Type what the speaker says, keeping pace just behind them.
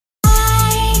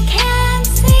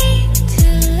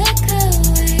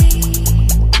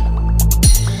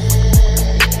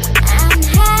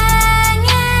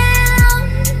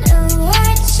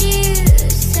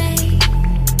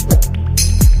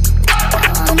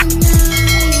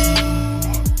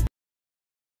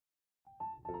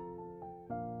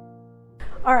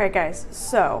All right, guys,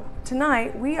 so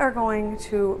tonight we are going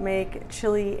to make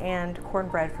chili and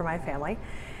cornbread for my family.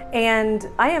 And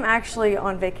I am actually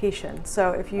on vacation,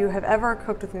 so if you have ever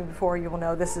cooked with me before, you will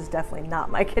know this is definitely not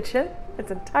my kitchen.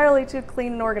 It's entirely too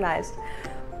clean and organized.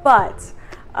 But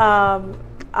I've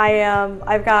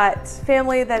got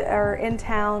family that are in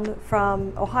town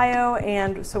from Ohio,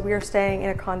 and so we are staying in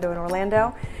a condo in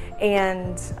Orlando.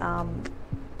 And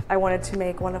I wanted to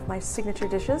make one of my signature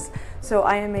dishes. So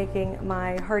I am making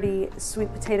my Hearty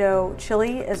Sweet Potato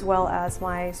Chili as well as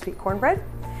my sweet cornbread.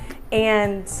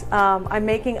 And I'm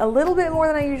making a little bit more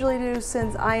than I usually do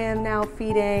since I am now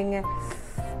feeding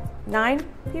 9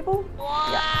 people.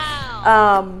 Wow.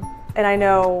 Yeah. And I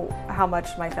know how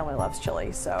much my family loves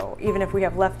chili, so even if we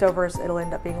have leftovers, it'll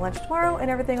end up being lunch tomorrow and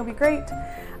everything will be great.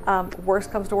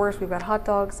 Worst comes to worst, we've got hot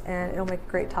dogs and it'll make a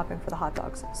great topping for the hot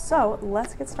dogs. So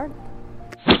let's get started.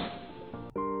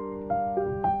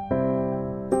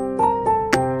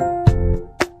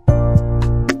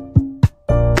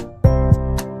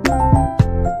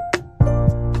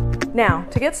 Now,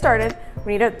 to get started,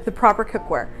 we need the proper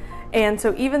cookware. And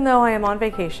so even though I am on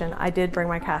vacation, I did bring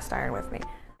my cast iron with me.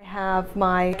 I have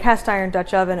my cast iron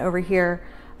Dutch oven over here.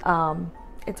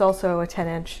 It's also a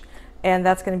 10-inch, and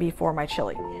that's going to be for my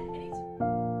chili.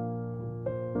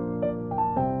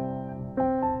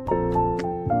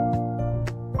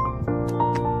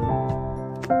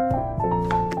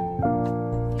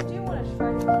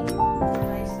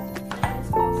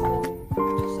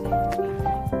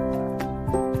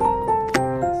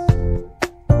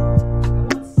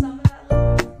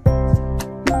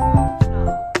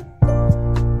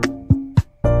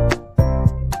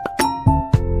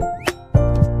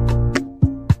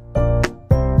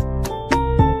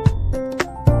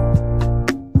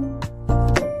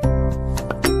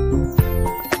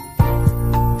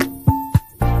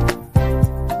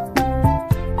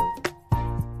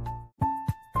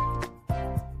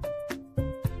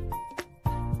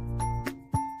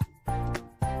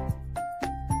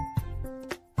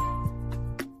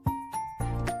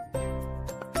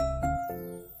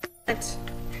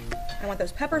 I want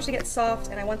those peppers to get soft,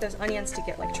 and I want those onions to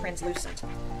get like translucent.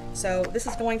 So this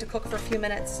is going to cook for a few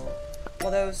minutes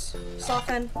while those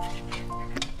soften.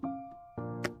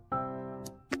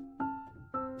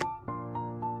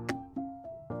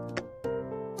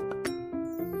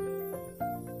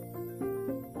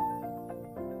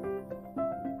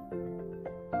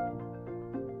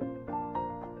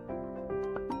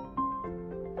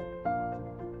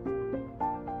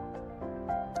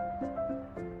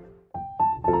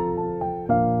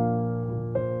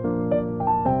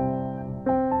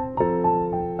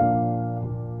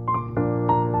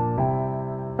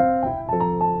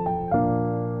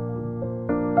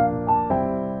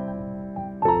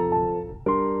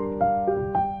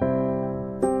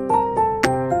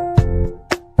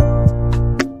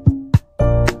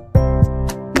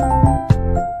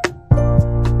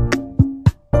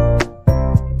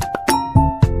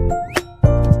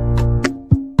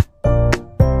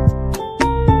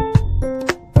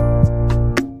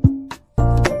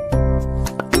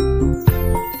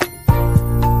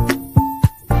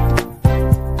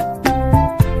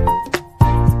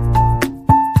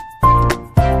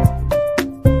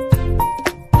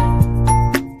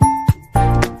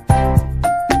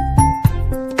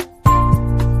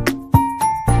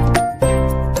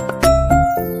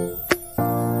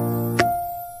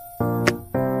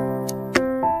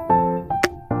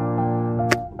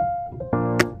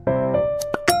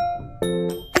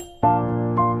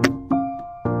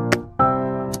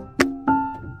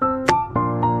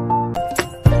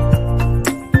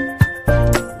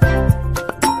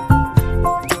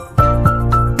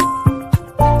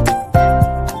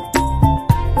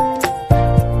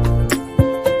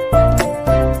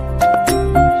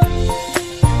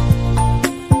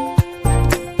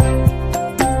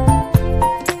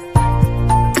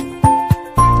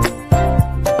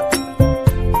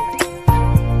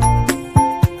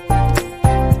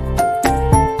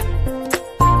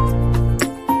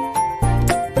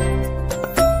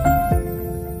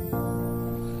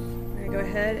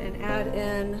 And add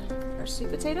in our sweet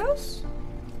potatoes.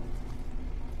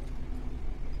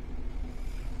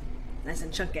 Nice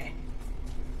and chunky.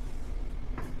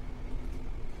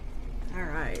 All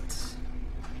right,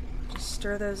 just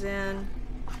stir those in.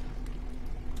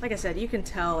 Like I said, you can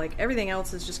tell like everything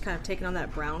else is just kind of taking on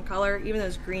that brown color. Even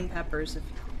those green peppers, if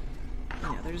you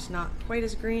know, they're just not quite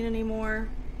as green anymore.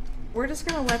 We're just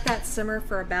gonna let that simmer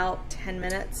for about 10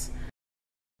 minutes.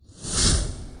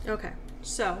 Okay,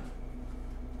 so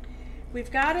we've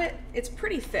got it, it's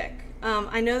pretty thick.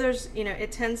 I know there's, you know,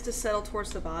 it tends to settle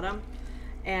towards the bottom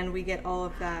and we get all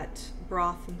of that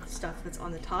broth and stuff that's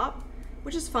on the top,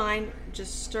 which is fine.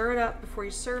 Just stir it up before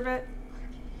you serve it.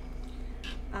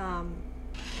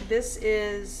 This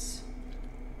is,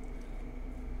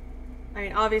 I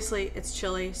mean, obviously it's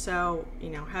chili, so, you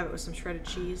know, have it with some shredded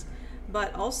cheese,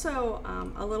 but also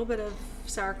a little bit of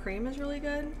sour cream is really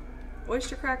good.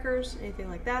 Oyster crackers, anything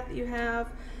like that that you have.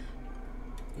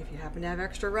 If you happen to have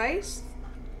extra rice,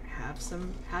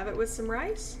 have it with some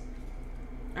rice.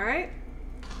 All right,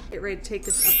 get ready to take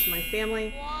this up to my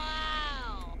family.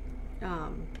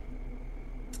 Wow!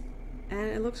 And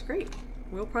it looks great.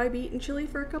 We'll probably be eating chili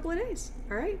for a couple of days.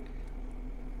 All right.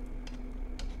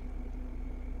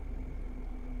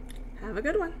 Have a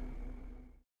good one.